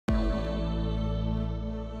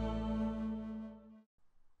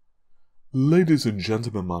Ladies and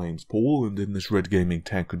gentlemen, my name's Paul, and in this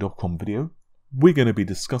RedGamingTech.com video, we're going to be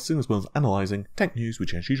discussing as well as analysing tech news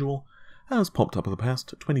which, as usual, has popped up in the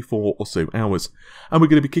past 24 or so hours. And we're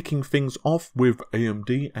going to be kicking things off with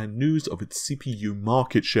AMD and news of its CPU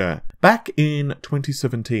market share. Back in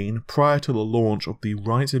 2017, prior to the launch of the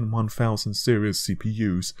Ryzen 1000 series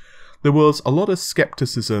CPUs, there was a lot of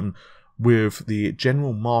skepticism with the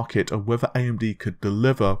general market of whether AMD could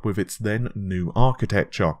deliver with its then new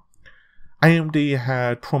architecture. AMD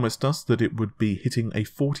had promised us that it would be hitting a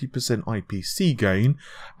 40% IPC gain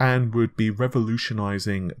and would be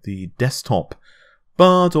revolutionizing the desktop.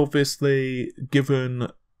 But obviously, given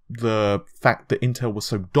the fact that Intel was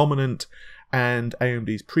so dominant and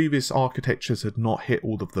AMD's previous architectures had not hit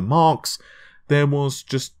all of the marks, there was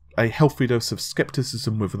just a healthy dose of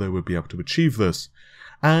skepticism whether they would be able to achieve this.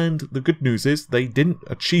 And the good news is they didn't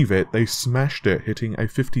achieve it, they smashed it, hitting a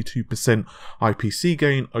 52% IPC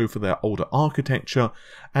gain over their older architecture,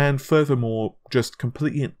 and furthermore just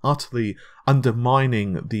completely and utterly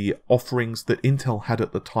undermining the offerings that Intel had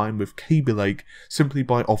at the time with Kaby Lake, simply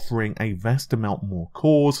by offering a vast amount more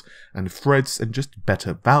cores and threads and just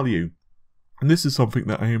better value. And this is something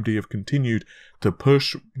that AMD have continued to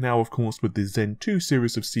push, now of course with the Zen 2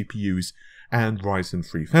 series of CPUs and Ryzen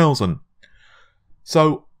 3000.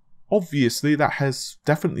 So, obviously that has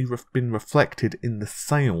definitely been reflected in the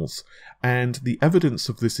sales, and the evidence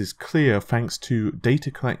of this is clear thanks to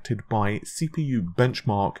data collected by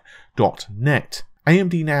CPUbenchmark.net.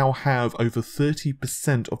 AMD now have over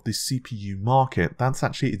 30% of the CPU market. That's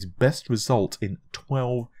actually its best result in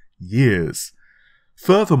 12 years.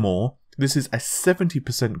 Furthermore, this is a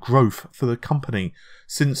 70% growth for the company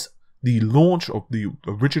since the launch of the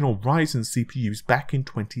original Ryzen CPUs back in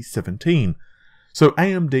 2017. So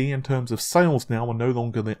AMD, in terms of sales now, are no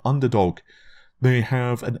longer the underdog. They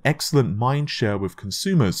have an excellent mind share with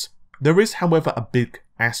consumers. There is, however, a big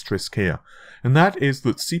asterisk here, and that is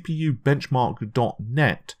that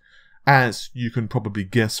CPUbenchmark.net, as you can probably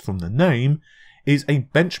guess from the name, is a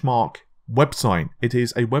benchmark website. It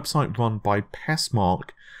is a website run by Passmark,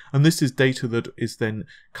 and this is data that is then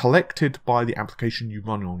collected by the application you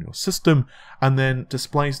run on your system, and then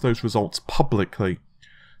displays those results publicly.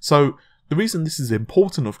 So, the reason this is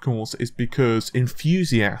important, of course, is because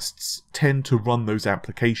enthusiasts tend to run those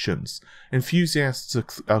applications. Enthusiasts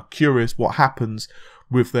are curious what happens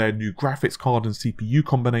with their new graphics card and CPU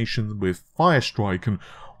combination with Firestrike, and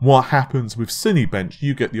what happens with Cinebench.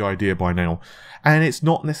 You get the idea by now. And it's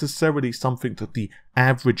not necessarily something that the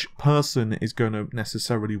average person is going to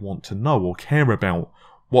necessarily want to know or care about.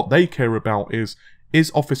 What they care about is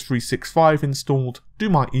Office 365 installed, do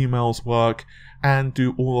my emails work, and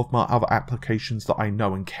do all of my other applications that I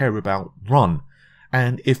know and care about run?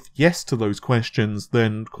 And if yes to those questions,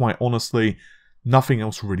 then quite honestly, nothing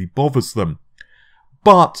else really bothers them.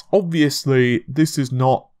 But obviously, this is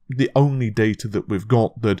not the only data that we've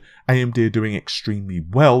got that AMD are doing extremely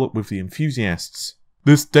well with the enthusiasts.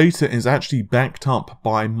 This data is actually backed up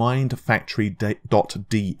by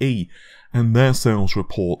mindfactory.de and their sales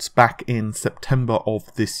reports. Back in September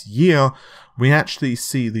of this year, we actually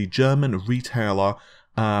see the German retailer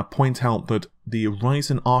point out that the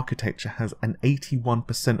Ryzen architecture has an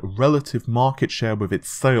 81% relative market share with its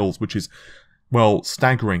sales, which is, well,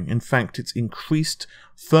 staggering. In fact, it's increased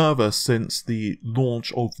further since the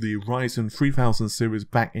launch of the Ryzen 3000 series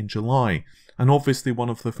back in July. And obviously one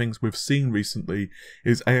of the things we've seen recently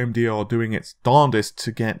is AMD are doing its darndest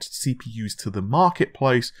to get CPUs to the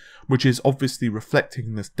marketplace, which is obviously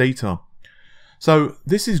reflecting this data. So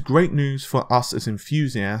this is great news for us as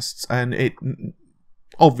enthusiasts, and it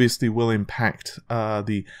obviously will impact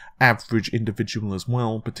the average individual as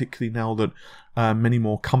well, particularly now that many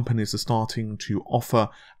more companies are starting to offer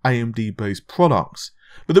AMD-based products.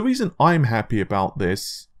 But the reason I'm happy about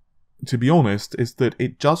this, to be honest, is that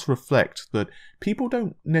it does reflect that people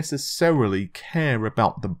don't necessarily care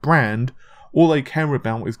about the brand. All they care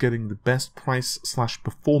about is getting the best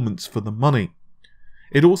price/performance for the money.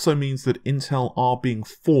 It also means that Intel are being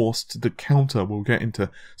forced to counter. We'll get into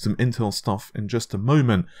some Intel stuff in just a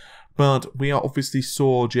moment. But we obviously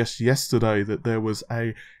saw just yesterday that there was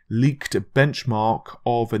a leaked benchmark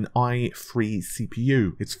of an i3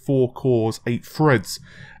 CPU. It's 4 cores, 8 threads,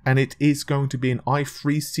 and it is going to be an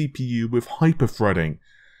i3 CPU with hyperthreading.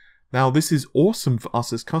 Now, this is awesome for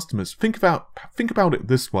us as customers. Think about it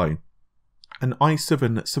this way. An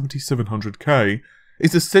i7 7700K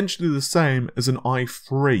is essentially the same as an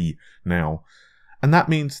i3 now. And that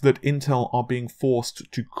means that Intel are being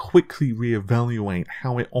forced to quickly reevaluate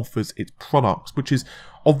how it offers its products, which is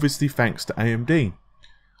obviously thanks to AMD.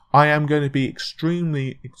 I am going to be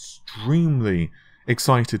extremely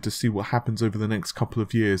excited to see what happens over the next couple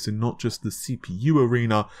of years in not just the CPU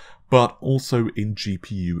arena, but also in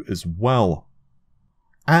GPU as well.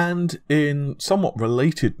 And in somewhat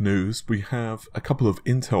related news, we have a couple of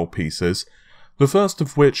Intel pieces, the first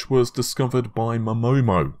of which was discovered by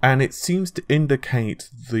Momomo, and it seems to indicate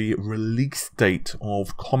the release date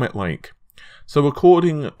of Comet Lake. So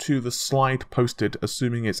according to the slide posted,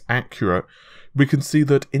 assuming it's accurate, we can see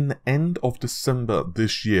that in the end of December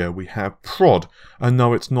this year we have prod, and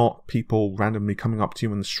no, it's not people randomly coming up to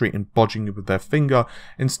you in the street and bodging you with their finger.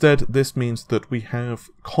 Instead, this means that we have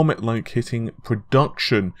Comet Lake hitting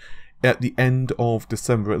production at the end of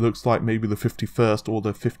December. It looks like maybe the 51st or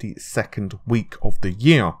the 52nd week of the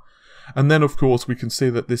year. And then of course we can see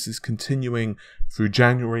that this is continuing through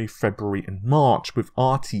January, February and March, with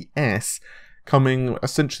RTS coming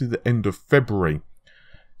essentially the end of February.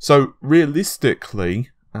 So realistically,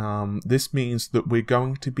 this means that we're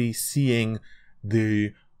going to be seeing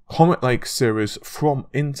the Comet Lake series from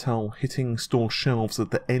Intel hitting store shelves at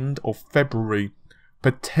the end of February,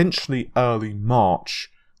 potentially early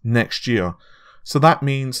March next year. So that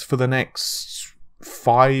means for the next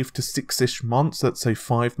 5 to 6-ish months, let's say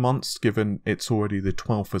 5 months, given it's already the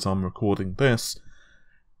 12th as I'm recording this,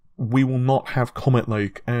 we will not have Comet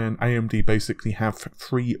Lake, and AMD basically have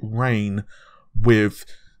free reign with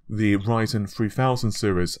the Ryzen 3000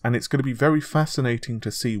 series. And it's going to be very fascinating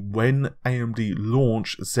to see when AMD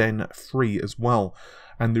launch Zen 3 as well,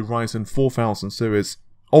 and the Ryzen 4000 series.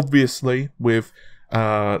 Obviously, with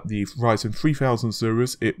the Ryzen 3000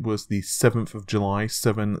 series, it was the 7th of July,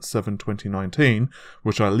 7/7/2019,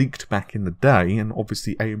 which I leaked back in the day, and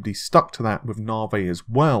obviously AMD stuck to that with Navi as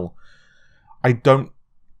well. I don't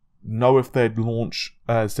know if they'd launch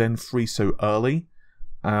Zen 3 so early,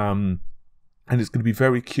 and it's going to be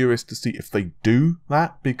very curious to see if they do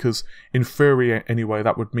that, because in theory anyway,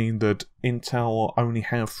 that would mean that Intel will only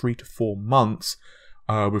have 3 to 4 months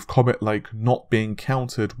with Comet Lake not being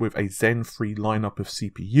countered with a Zen 3 lineup of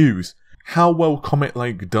CPUs. How well Comet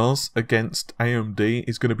Lake does against AMD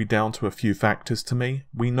is going to be down to a few factors to me.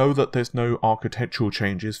 We know that there's no architectural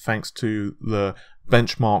changes thanks to the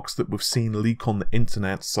benchmarks that we've seen leak on the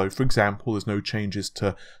internet. So for example, there's no changes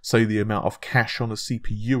to, say, the amount of cache on a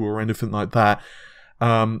CPU or anything like that.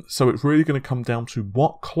 So it's really going to come down to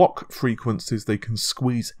what clock frequencies they can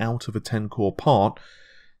squeeze out of a 10-core part.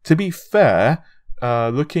 To be fair,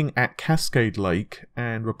 looking at Cascade Lake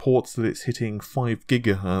and reports that it's hitting 5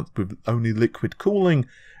 GHz with only liquid cooling,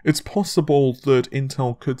 it's possible that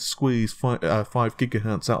Intel could squeeze 5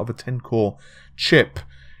 GHz out of a 10-core chip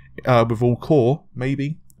with all core,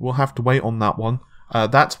 maybe. We'll have to wait on that one.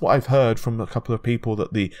 That's what I've heard from a couple of people,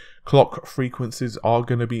 that the clock frequencies are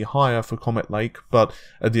going to be higher for Comet Lake, but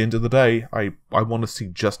at the end of the day, I want to see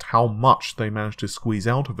just how much they manage to squeeze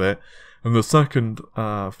out of it. And the second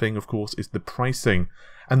thing, of course, is the pricing.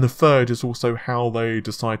 And the third is also how they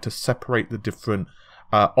decide to separate the different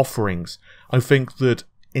offerings. I think that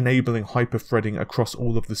enabling hyper-threading across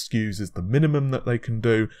all of the SKUs is the minimum that they can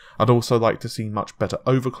do. I'd also like to see much better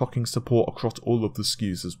overclocking support across all of the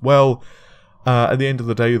SKUs as well. At the end of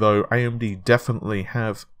the day, though, AMD definitely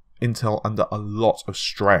have Intel under a lot of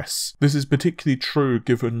stress. This is particularly true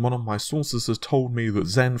given one of my sources has told me that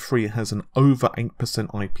Zen 3 has an over 8%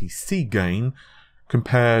 IPC gain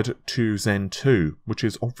compared to Zen 2, which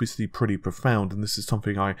is obviously pretty profound, and this is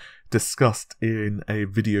something I discussed in a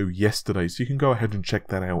video yesterday, so you can go ahead and check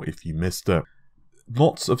that out if you missed it.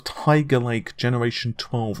 Lots of Tiger Lake Generation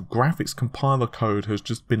 12 graphics compiler code has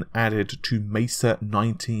just been added to Mesa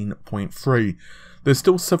 19.3. There's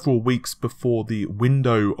still several weeks before the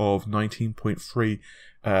window of 19.3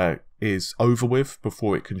 is over with,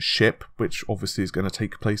 before it can ship, which obviously is going to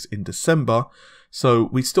take place in December. So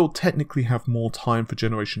we still technically have more time for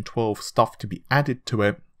Generation 12 stuff to be added to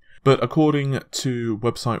it. But according to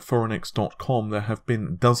website foreignx.com, there have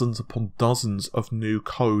been dozens upon dozens of new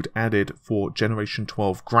code added for Generation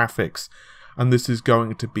 12 graphics. And this is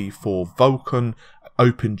going to be for Vulkan,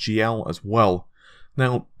 OpenGL as well.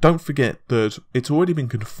 Now, don't forget that it's already been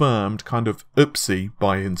confirmed, kind of oopsie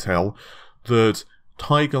by Intel, that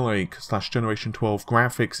Tiger Lake / Generation 12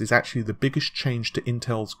 graphics is actually the biggest change to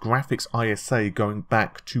Intel's graphics ISA going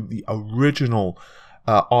back to the original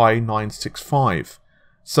i965.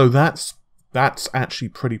 So that's actually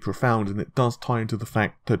pretty profound, and it does tie into the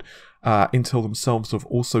fact that Intel themselves have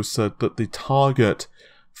also said that the target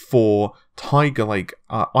for Tiger Lake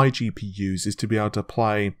iGPUs is to be able to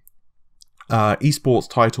play esports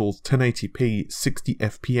titles 1080p 60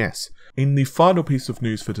 FPS. In the final piece of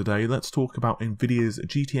news for today, let's talk about Nvidia's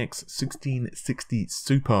GTX 1660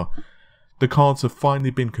 Super. The cards have finally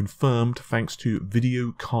been confirmed thanks to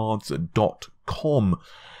videocards.com,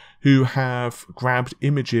 who have grabbed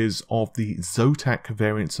images of the Zotac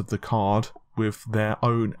variants of the card with their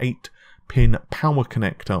own 8-pin power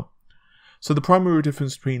connector. So the primary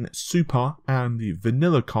difference between Super and the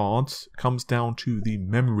vanilla cards comes down to the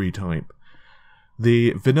memory type.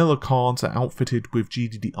 The vanilla cards are outfitted with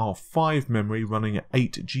GDDR5 memory running at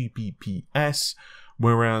 8 Gbps,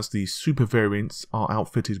 whereas the Super variants are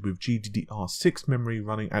outfitted with GDDR6 memory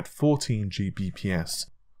running at 14 Gbps.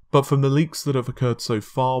 But from the leaks that have occurred so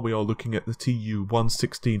far, we are looking at the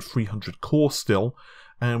TU-116-300 core still,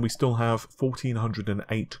 and we still have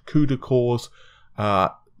 1408 CUDA cores,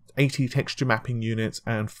 80 texture mapping units,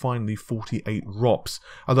 and finally 48 ROPs.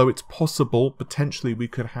 Although it's possible, potentially, we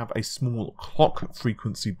could have a small clock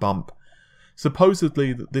frequency bump.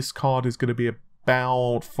 Supposedly, that this card is going to be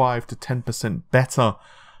about 5 to 10% better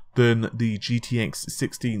than the GTX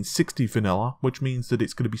 1660 vanilla, which means that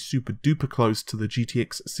it's going to be super duper close to the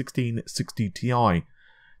GTX 1660 Ti.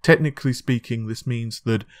 Technically speaking, this means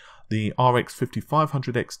that the RX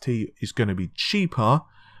 5500 XT is going to be cheaper,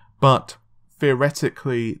 but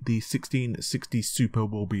theoretically, the 1660 Super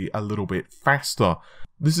will be a little bit faster.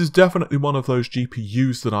 This is definitely one of those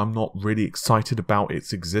GPUs that I'm not really excited about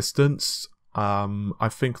its existence. I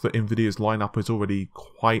think that Nvidia's lineup is already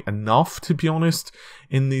quite enough, to be honest,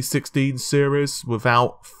 in the 16 series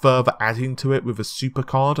without further adding to it with a super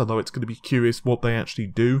card, although it's going to be curious what they actually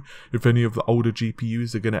do, if any of the older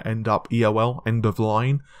GPUs are going to end up EOL, end of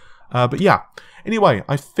line. But yeah, anyway,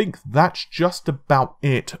 I think that's just about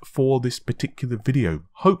it for this particular video.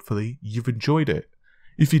 Hopefully you've enjoyed it.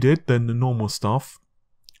 If you did, then the normal stuff.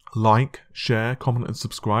 Like, share, comment and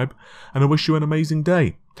subscribe. And I wish you an amazing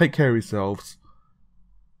day. Take care of yourselves.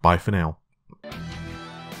 Bye for now.